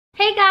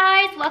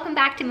guys, welcome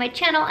back to my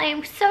channel. I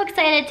am so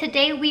excited.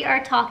 Today we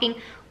are talking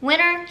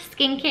winter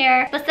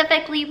skincare,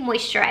 specifically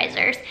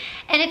moisturizers.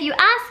 And if you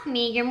ask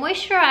me, your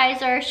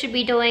moisturizer should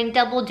be doing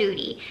double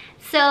duty.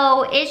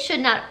 So it should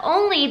not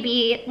only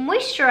be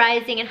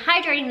moisturizing and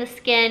hydrating the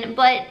skin,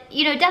 but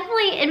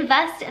definitely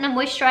invest in a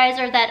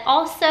moisturizer that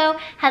also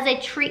has a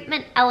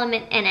treatment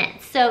element in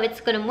it. So it's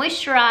going to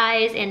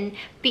moisturize and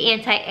be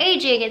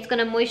anti-aging, it's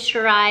going to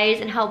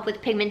moisturize and help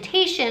with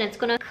pigmentation, it's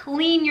going to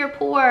clean your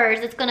pores,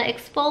 it's going to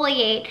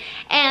exfoliate.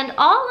 And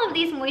all of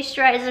these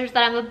moisturizers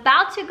that I'm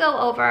about to go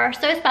over are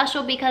so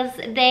special because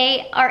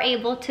they are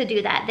able to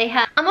do that.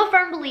 I'm a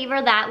firm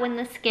believer that when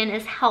the skin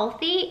is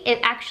healthy, it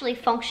actually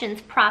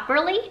functions properly.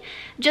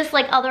 Just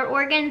like other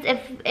organs,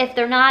 if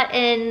they're not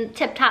in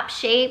tip-top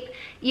shape,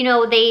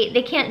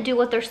 they can't do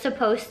what they're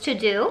supposed to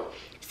do.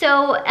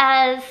 So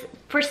as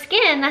for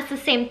skin, that's the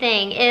same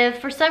thing.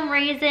 If for some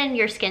reason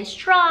your skin's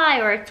dry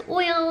or it's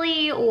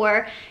oily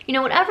or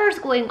whatever's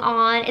going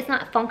on, it's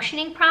not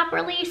functioning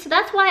properly. So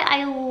that's why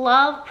I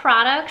love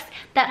products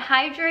that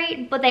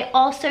hydrate, but they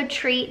also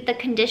treat the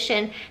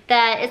condition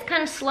that is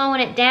kind of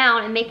slowing it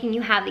down and making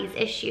you have these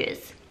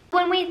issues.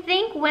 When we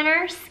think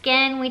winter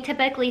skin, we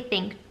typically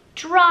think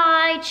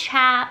dry,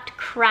 chapped,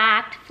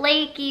 cracked,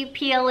 flaky,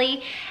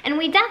 peely, and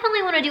we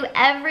definitely want to do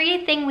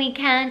everything we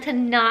can to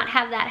not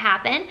have that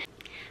happen.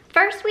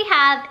 First we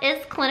have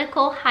is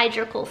Clinical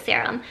HydraCool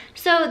Serum.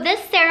 So this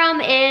serum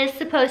is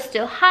supposed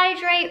to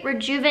hydrate,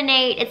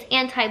 rejuvenate, it's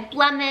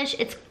anti-blemish,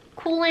 it's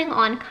cooling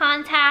on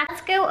contact.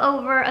 Let's go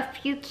over a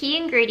few key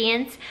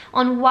ingredients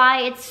on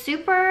why it's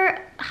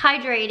super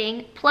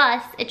hydrating,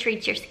 plus it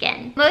treats your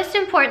skin. Most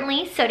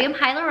importantly, sodium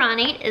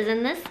hyaluronate is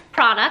in this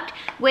product,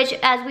 which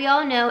as we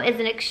all know is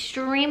an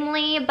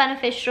extremely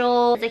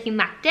beneficial, it's a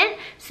humectant.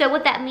 So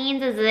what that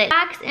means is it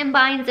acts and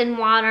binds in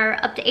water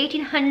up to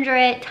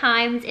 1,800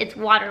 times its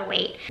water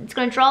weight. It's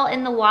going to draw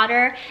in the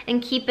water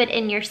and keep it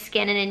in your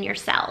skin and in your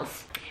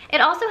cells. It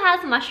also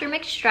has mushroom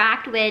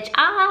extract, which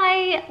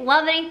I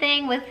love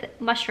anything with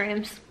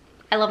mushrooms.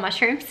 I love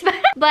mushrooms.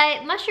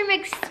 But mushroom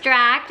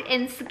extract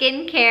in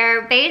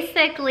skincare,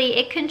 basically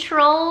it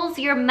controls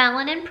your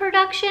melanin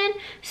production.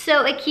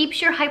 So it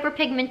keeps your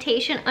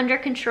hyperpigmentation under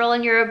control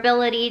and your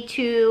ability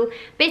to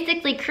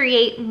basically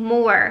create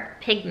more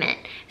pigment.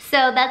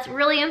 So that's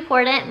really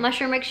important,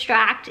 mushroom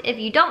extract. If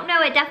you don't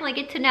know it, definitely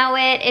get to know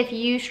it if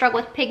you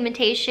struggle with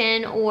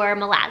pigmentation or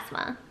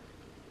melasma.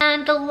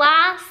 And the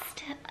last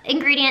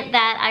ingredient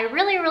that I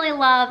really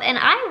love, and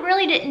I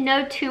really didn't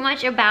know too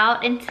much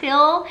about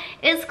until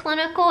is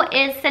Clinical,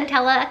 is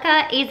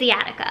Centellica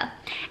asiatica.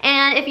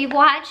 And if you've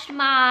watched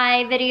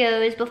my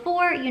videos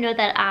before, you know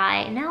that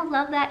I now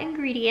love that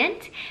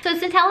ingredient. So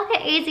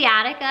Centellica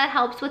asiatica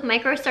helps with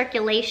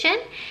microcirculation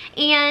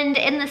and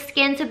in the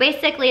skin. So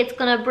basically it's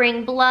going to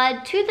bring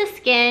blood to the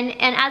skin,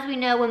 and as we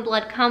know, when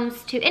blood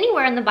comes to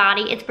anywhere in the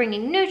body, it's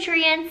bringing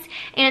nutrients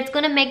and it's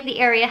going to make the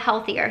area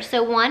healthier.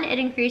 So one, it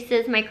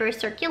increases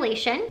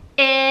microcirculation.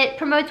 It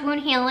promotes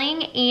wound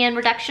healing and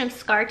reduction of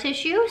scar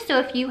tissue. So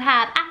if you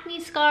have acne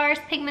scars,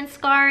 pigment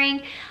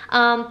scarring,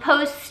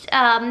 post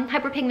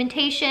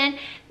hyperpigmentation,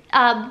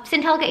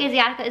 Centellica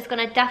asiatica is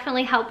going to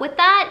definitely help with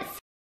that.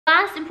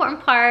 Last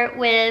important part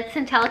with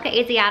Centellica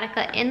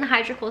asiatica in the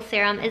HydraCool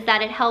serum is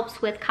that it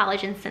helps with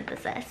collagen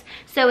synthesis.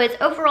 So it's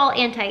overall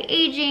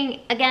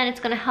anti-aging. Again,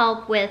 it's going to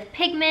help with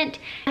pigment,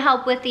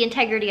 help with the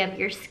integrity of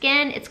your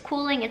skin. It's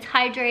cooling, it's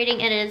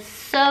hydrating, and it is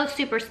so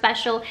super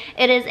special.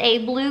 It is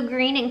a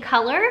blue-green in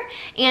color,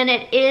 and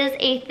it is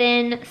a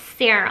thin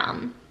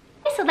serum.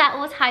 So that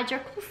was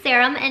HydraCool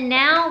serum, and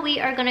now we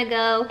are going to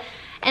go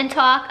and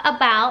talk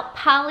about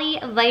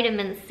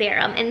polyvitamin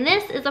serum. And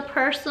this is a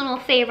personal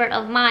favorite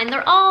of mine.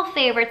 They're all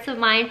favorites of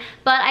mine,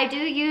 but I do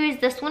use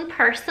this one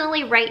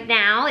personally right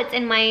now. It's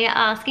in my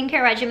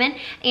skincare regimen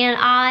and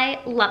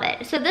I love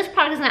it. So this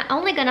product is not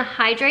only gonna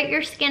hydrate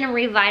your skin and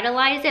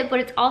revitalize it,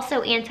 but it's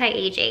also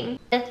anti-aging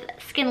with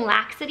skin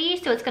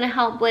laxity. So it's gonna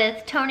help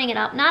with toning it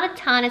up. Not a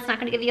ton, it's not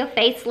gonna give you a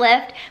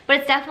facelift, but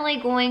it's definitely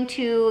going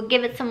to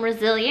give it some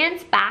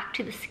resilience back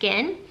to the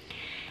skin.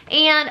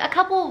 And a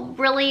couple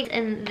really,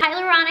 and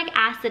hyaluronic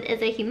acid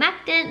is a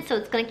humectant, so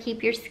it's going to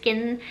keep your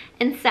skin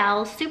and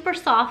cells super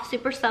soft,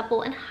 super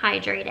supple, and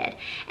hydrated.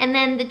 And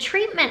then the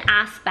treatment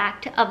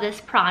aspect of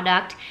this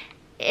product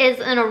is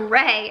an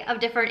array of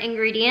different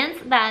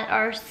ingredients that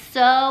are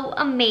so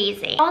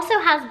amazing. It also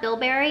has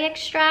bilberry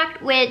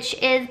extract, which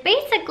is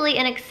basically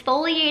an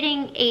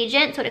exfoliating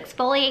agent, so it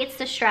exfoliates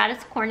the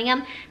stratus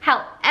corneum.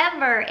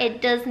 However,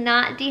 it does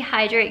not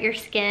dehydrate your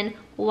skin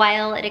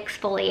while it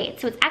exfoliates.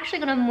 So it's actually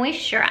going to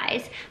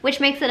moisturize, which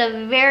makes it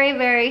a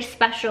very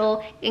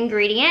special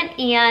ingredient,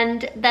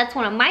 and that's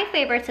one of my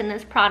favorites in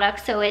this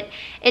product. So it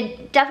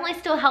definitely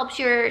still helps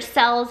your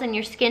cells and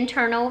your skin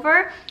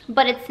turnover,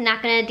 but it's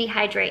not going to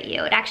dehydrate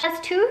you. It actually has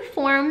 2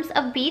 forms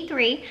of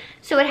B3.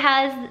 So it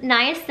has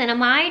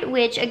niacinamide,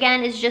 which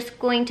again is just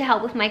going to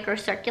help with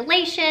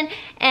microcirculation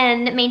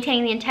and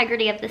maintaining the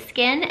integrity of the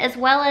skin, as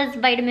well as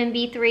vitamin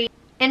B3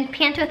 and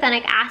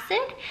pantothenic acid,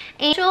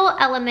 an essential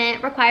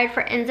element required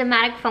for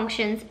enzymatic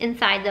functions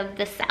inside of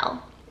the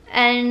cell.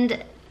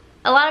 And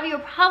A lot of you are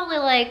probably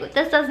like,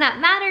 this does not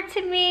matter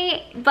to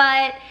me,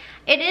 but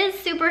it is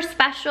super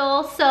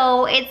special.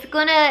 So it's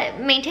gonna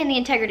maintain the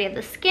integrity of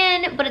the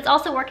skin, but it's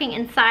also working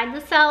inside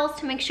the cells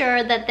to make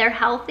sure that they're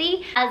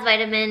healthy. As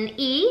vitamin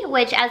E,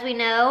 which, as we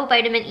know,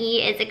 vitamin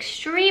E is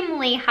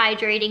extremely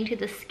hydrating to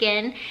the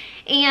skin.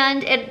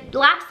 And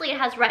lastly, it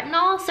has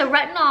retinol. So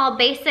retinol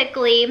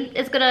basically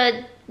is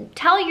gonna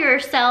tell your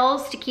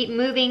cells to keep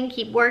moving,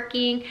 keep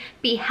working,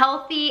 be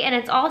healthy, and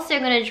it's also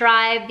going to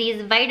drive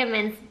these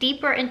vitamins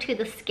deeper into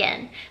the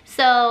skin.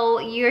 So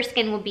your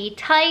skin will be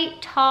tight,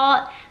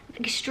 taut,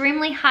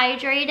 extremely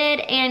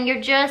hydrated, and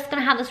you're just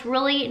going to have this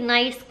really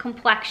nice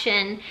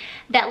complexion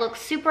that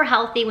looks super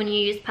healthy when you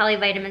use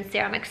polyvitamin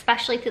serum,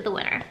 especially through the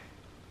winter.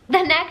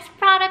 The next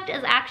product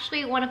is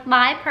actually one of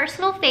my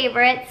personal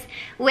favorites,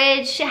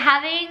 which,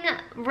 having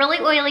really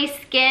oily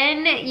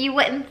skin, you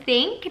wouldn't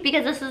think,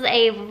 because this is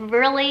a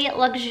really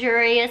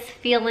luxurious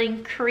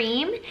feeling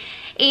cream.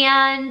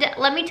 And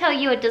let me tell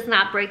you, it does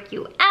not break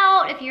you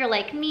out. If you're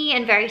like me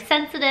and very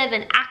sensitive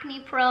and acne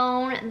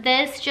prone,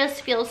 this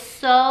just feels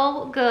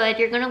so good.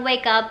 You're gonna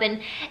wake up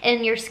and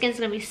your skin's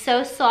gonna be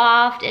so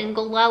soft and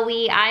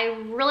glowy. I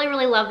really,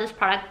 really love this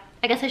product.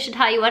 I guess I should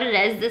tell you what it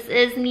is. This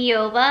is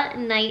Neova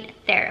Night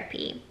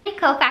Therapy. The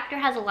cofactor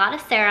has a lot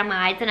of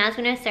ceramides, and as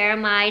we know,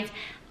 ceramides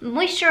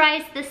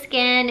moisturize the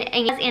skin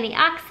and has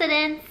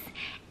antioxidants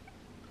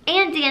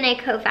and DNA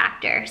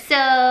cofactor.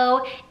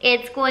 So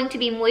it's going to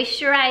be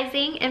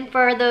moisturizing, and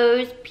for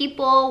those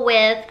people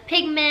with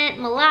pigment,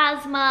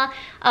 melasma,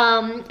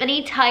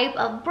 any type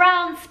of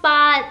brown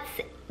spots,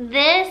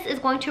 this is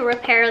going to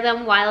repair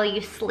them while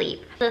you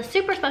sleep. It's a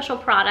super special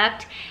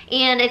product,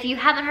 and if you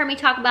haven't heard me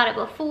talk about it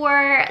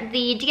before,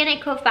 the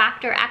DNA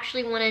cofactor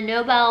actually won a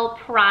Nobel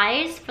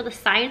Prize for the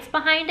science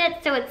behind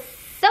it, so it's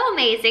so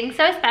amazing,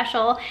 so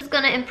special. It's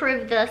going to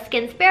improve the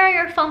skin's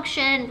barrier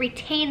function,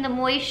 retain the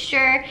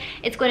moisture,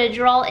 it's going to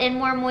draw in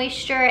more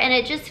moisture, and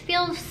it just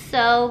feels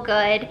so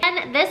good.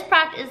 And this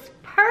product is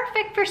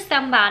perfect for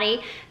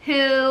somebody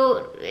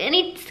who,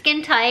 any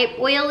skin type,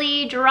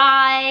 oily,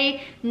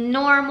 dry,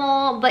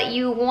 normal, but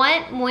you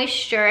want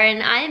moisture.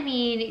 And I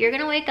mean, you're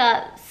gonna wake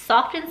up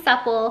soft and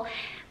supple,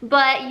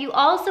 but you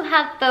also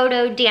have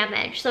photo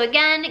damage. So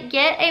again,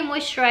 get a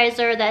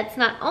moisturizer that's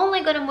not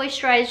only gonna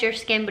moisturize your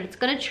skin, but it's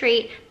gonna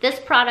treat. This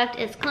product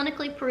is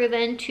clinically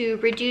proven to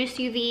reduce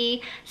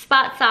UV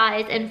spot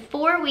size in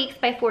 4 weeks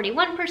by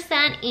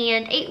 41%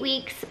 and 8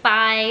 weeks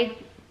by,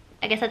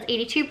 I guess that's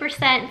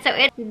 82%.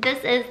 So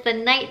this is the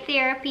Night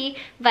Therapy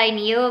by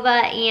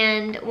Neova,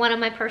 and one of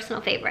my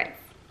personal favorites.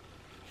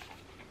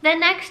 The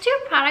next two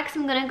products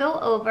I'm gonna go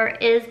over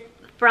is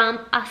from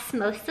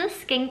Osmosis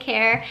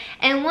Skincare,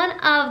 and one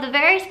of the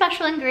very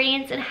special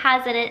ingredients it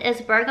has in it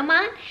is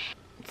bergamot.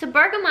 So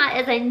bergamot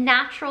is a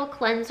natural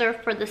cleanser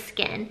for the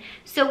skin.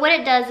 So what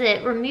it does,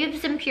 it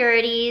removes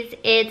impurities.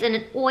 It's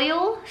an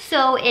oil,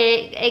 so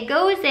it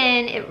goes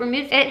in,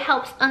 it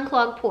helps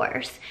unclog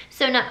pores.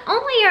 So not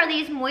only are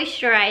these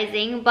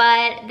moisturizing,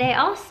 but they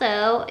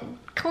also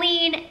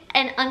clean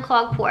and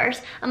unclog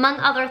pores, among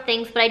other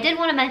things. But I did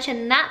want to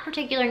mention that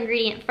particular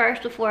ingredient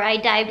first before I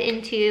dived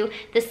into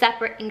the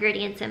separate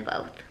ingredients in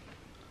both.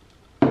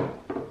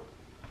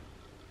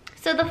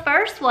 So the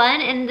first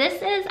one, and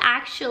this is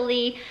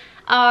actually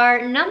our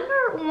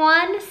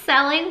 #1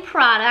 selling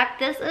product.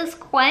 This is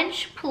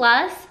Quench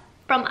Plus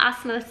from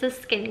Osmosis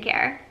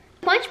Skincare.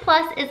 Quench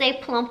Plus is a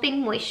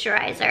plumping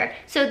moisturizer,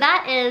 so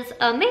that is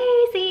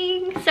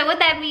amazing. So what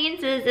that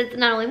means is it's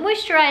not only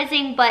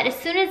moisturizing, but as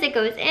soon as it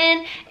goes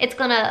in, it's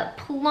gonna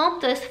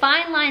plump those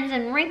fine lines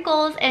and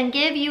wrinkles and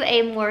give you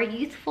a more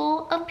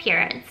youthful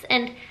appearance.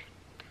 And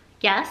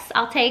yes,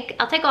 I'll take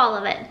all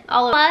of it.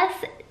 Plus,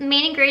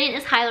 main ingredient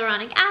is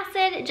hyaluronic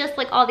acid, just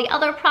like all the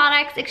other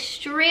products.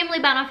 Extremely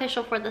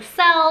beneficial for the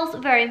cells,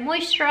 very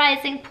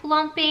moisturizing,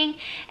 plumping,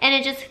 and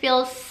it just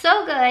feels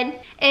so good.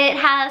 It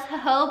has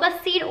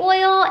jojoba seed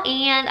oil,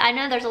 and I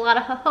know there's a lot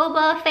of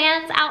jojoba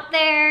fans out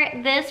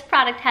there. This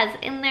product has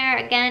in there.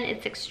 Again,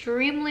 it's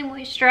extremely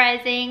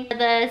moisturizing.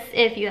 This,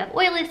 if you have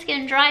oily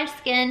skin, dry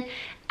skin,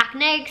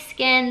 acneic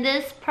skin,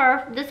 this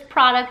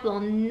product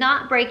will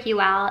not break you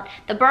out.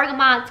 The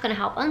bergamot's gonna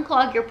help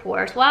unclog your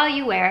pores while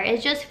you wear it.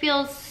 It just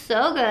feels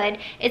so good.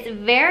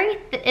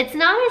 It's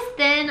not as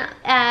thin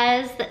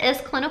as the Is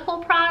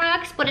Clinical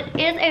products, but it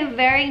is a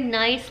very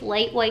nice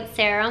lightweight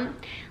serum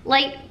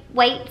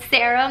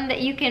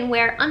that you can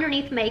wear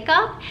underneath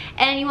makeup,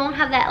 and you won't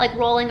have that like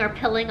rolling or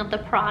pilling of the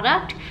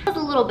product. It has a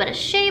little bit of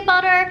shea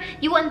butter.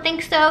 You wouldn't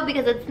think so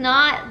because it's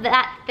not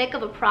that thick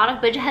of a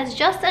product, but it has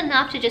just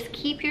enough to just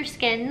keep your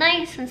skin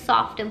nice and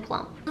soft and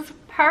plump. This is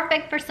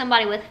perfect for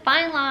somebody with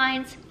fine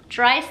lines,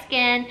 dry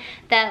skin,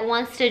 that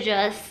wants to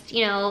just,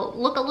 you know,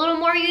 look a little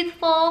more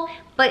youthful,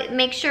 but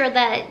make sure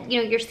that,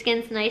 you know, your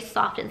skin's nice,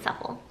 soft, and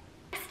supple.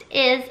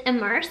 Is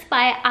Immerse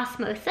by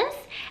Osmosis,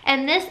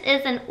 and this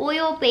is an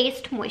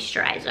oil-based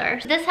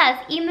moisturizer. This has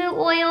emu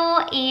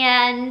oil,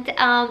 and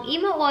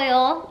emu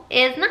oil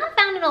is not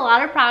found in a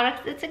lot of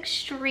products. It's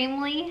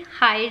extremely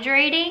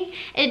hydrating.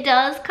 It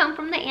does come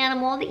from the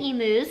animal, the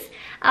emus.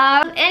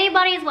 If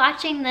anybody's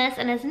watching this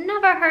and has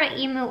never heard of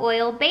emu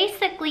oil,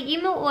 basically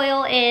emu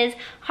oil is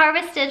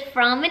harvested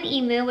from an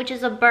emu, which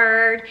is a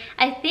bird,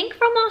 I think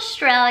from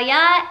Australia,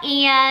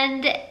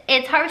 and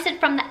it's harvested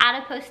from the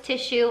adipose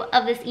tissue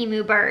of this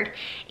emu bird.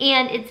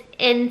 And it's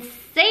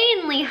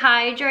insanely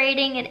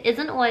hydrating. It is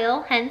an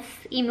oil, hence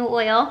emu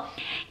oil,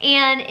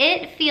 and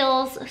it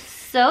feels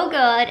so good,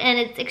 and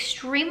it's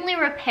extremely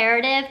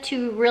reparative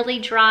to really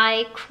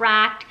dry,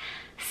 cracked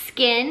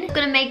skin. It's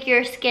gonna make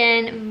your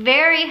skin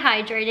very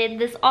hydrated.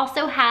 This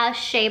also has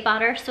shea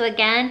butter, so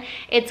again,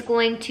 it's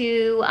going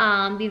to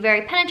be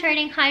very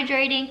penetrating,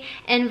 hydrating,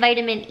 and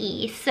vitamin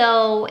E.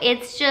 So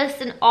it's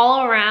just an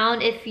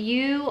all-around. If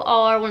you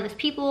are one of those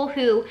people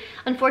who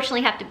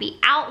unfortunately have to be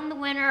out in the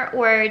winter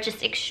or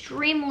just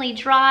extremely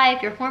dry,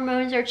 if your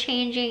hormones are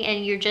changing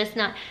and you're just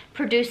not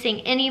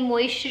producing any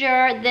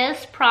moisture,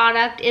 this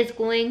product is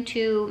going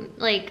to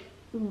like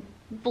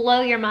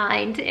blow your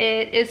mind.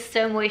 It is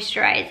so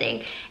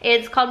moisturizing.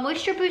 It's called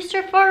Moisture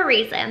Booster for a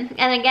reason.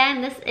 And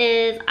again, this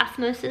is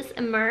Osmosis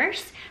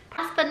Immerse.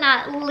 Last but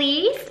not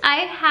least, I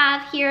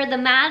have here the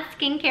Mad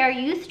Skincare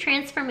Youth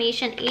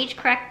Transformation Age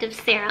Corrective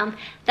Serum.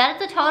 That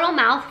is a total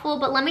mouthful,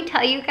 but let me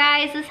tell you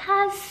guys, this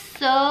has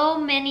so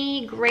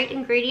many great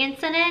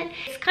ingredients in it.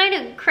 It's kind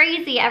of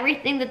crazy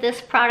everything that this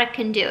product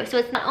can do. So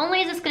it's not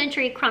only is this going to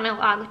treat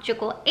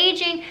chronological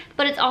aging,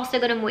 but it's also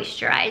going to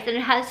moisturize, and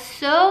it has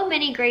so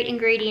many great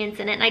ingredients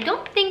in it. And I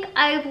don't think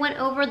I've went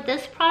over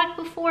this product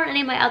before in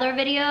any of my other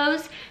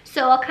videos,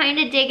 so I'll kind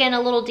of dig in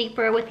a little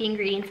deeper with the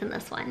ingredients in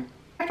this one.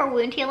 For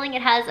wound healing,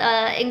 it has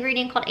an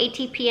ingredient called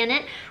ATP in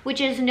it, which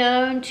is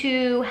known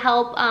to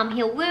help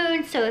heal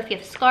wounds. So if you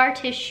have scar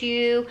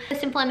tissue,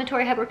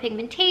 inflammatory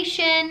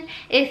hyperpigmentation,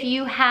 if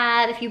you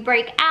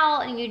break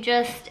out and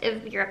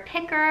if you're a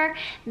picker,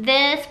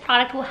 this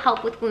product will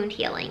help with wound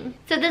healing.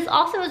 So this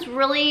also is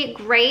really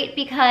great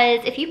because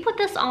if you put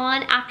this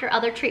on after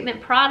other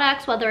treatment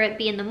products, whether it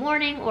be in the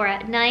morning or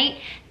at night,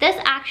 this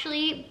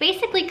actually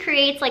basically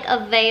creates like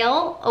a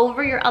veil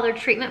over your other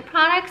treatment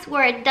products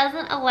where it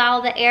doesn't allow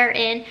the air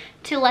in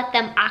to let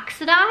them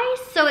oxidize.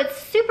 So it's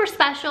super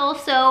special.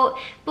 So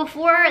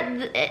before,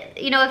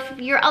 if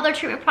your other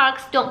treatment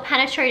products don't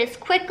penetrate as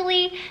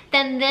quickly,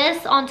 then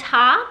this on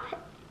top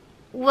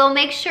will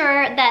make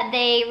sure that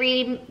they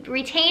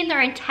retain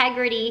their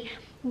integrity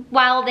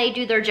while they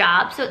do their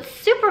job. So it's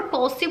super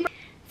cool,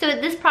 so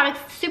this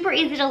product's super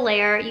easy to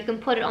layer. You can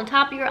put it on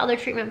top of your other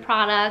treatment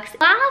products.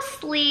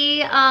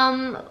 Lastly,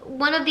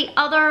 one of the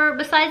other,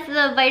 besides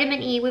the vitamin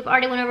E, we've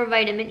already went over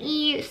vitamin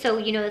E, so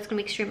you know that's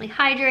gonna be extremely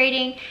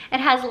hydrating. It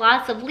has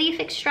lots of leaf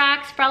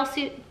extracts,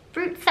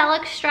 fruit cell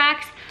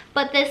extracts,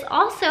 but this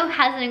also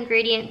has an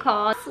ingredient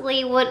called,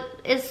 what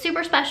is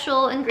super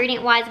special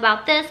ingredient-wise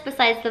about this,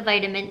 besides the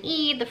vitamin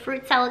E, the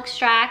fruit cell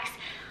extracts,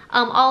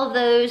 all of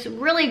those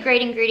really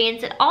great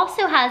ingredients. It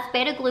also has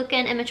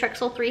beta-glucan and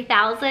matrixyl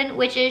 3000,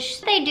 which is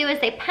what they do is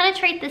they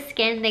penetrate the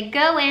skin, they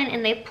go in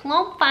and they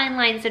plump fine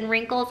lines and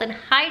wrinkles and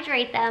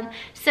hydrate them.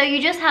 So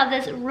you just have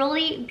this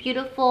really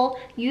beautiful,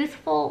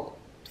 youthful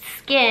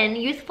skin,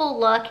 youthful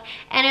look,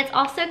 and it's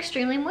also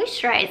extremely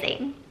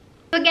moisturizing.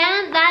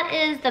 Again, that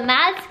is the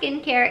Mad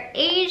Skincare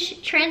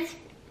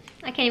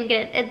I can't even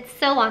get it, it's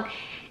so long.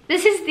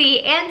 This is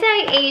the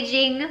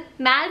Anti-Aging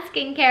Mad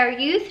Skincare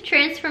Youth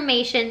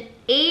Transformation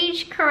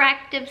Age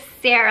Corrective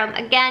Serum.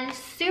 Again,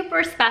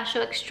 super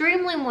special,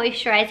 extremely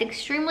moisturizing,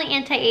 extremely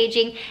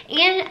anti-aging,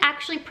 and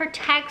actually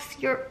protects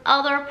your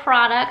other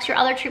products, your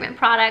other treatment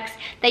products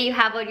that you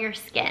have on your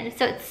skin.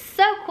 So it's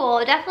so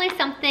cool. Definitely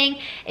something,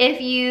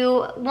 if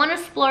you want to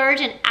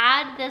splurge and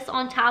add this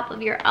on top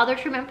of your other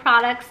treatment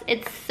products,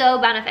 it's so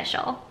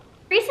beneficial.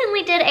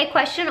 Recently did a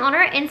question on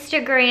our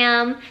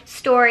Instagram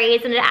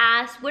stories, and it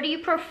asked, what do you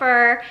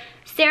prefer,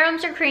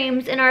 serums or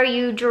creams, and are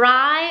you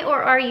dry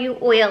or are you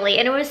oily?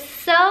 And it was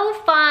so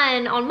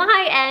fun on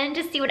my end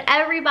to see what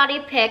everybody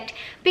picked,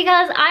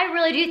 because I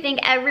really do think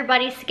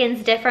everybody's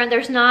skin's different.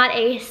 There's not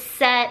a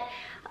set,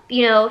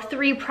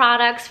 3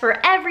 products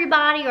for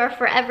everybody or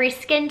for every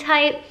skin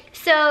type.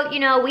 So,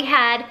 we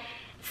had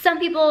some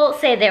people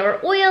say they were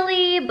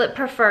oily but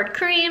preferred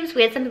creams.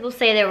 We had some people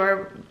say they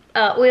were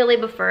oily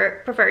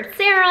preferred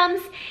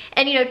serums,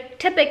 and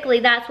typically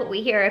that's what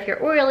we hear. If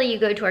you're oily, you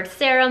go towards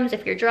serums.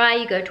 If you're dry,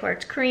 you go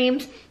towards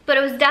creams. But it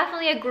was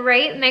definitely a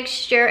great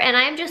mixture, and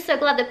I'm just so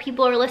glad that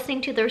people are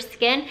listening to their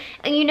skin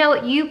and you know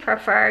what you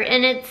prefer.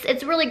 And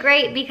it's really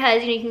great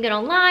because you can get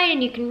online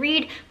and you can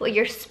read what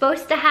you're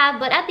supposed to have,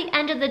 but at the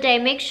end of the day,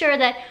 make sure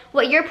that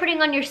what you're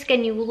putting on your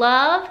skin you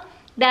love,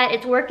 that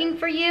it's working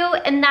for you,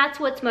 and that's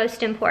what's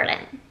most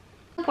important.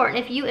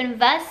 If you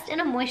invest in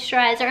a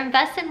moisturizer,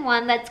 invest in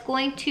one that's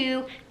going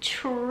to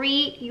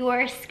treat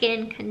your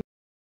skin condition.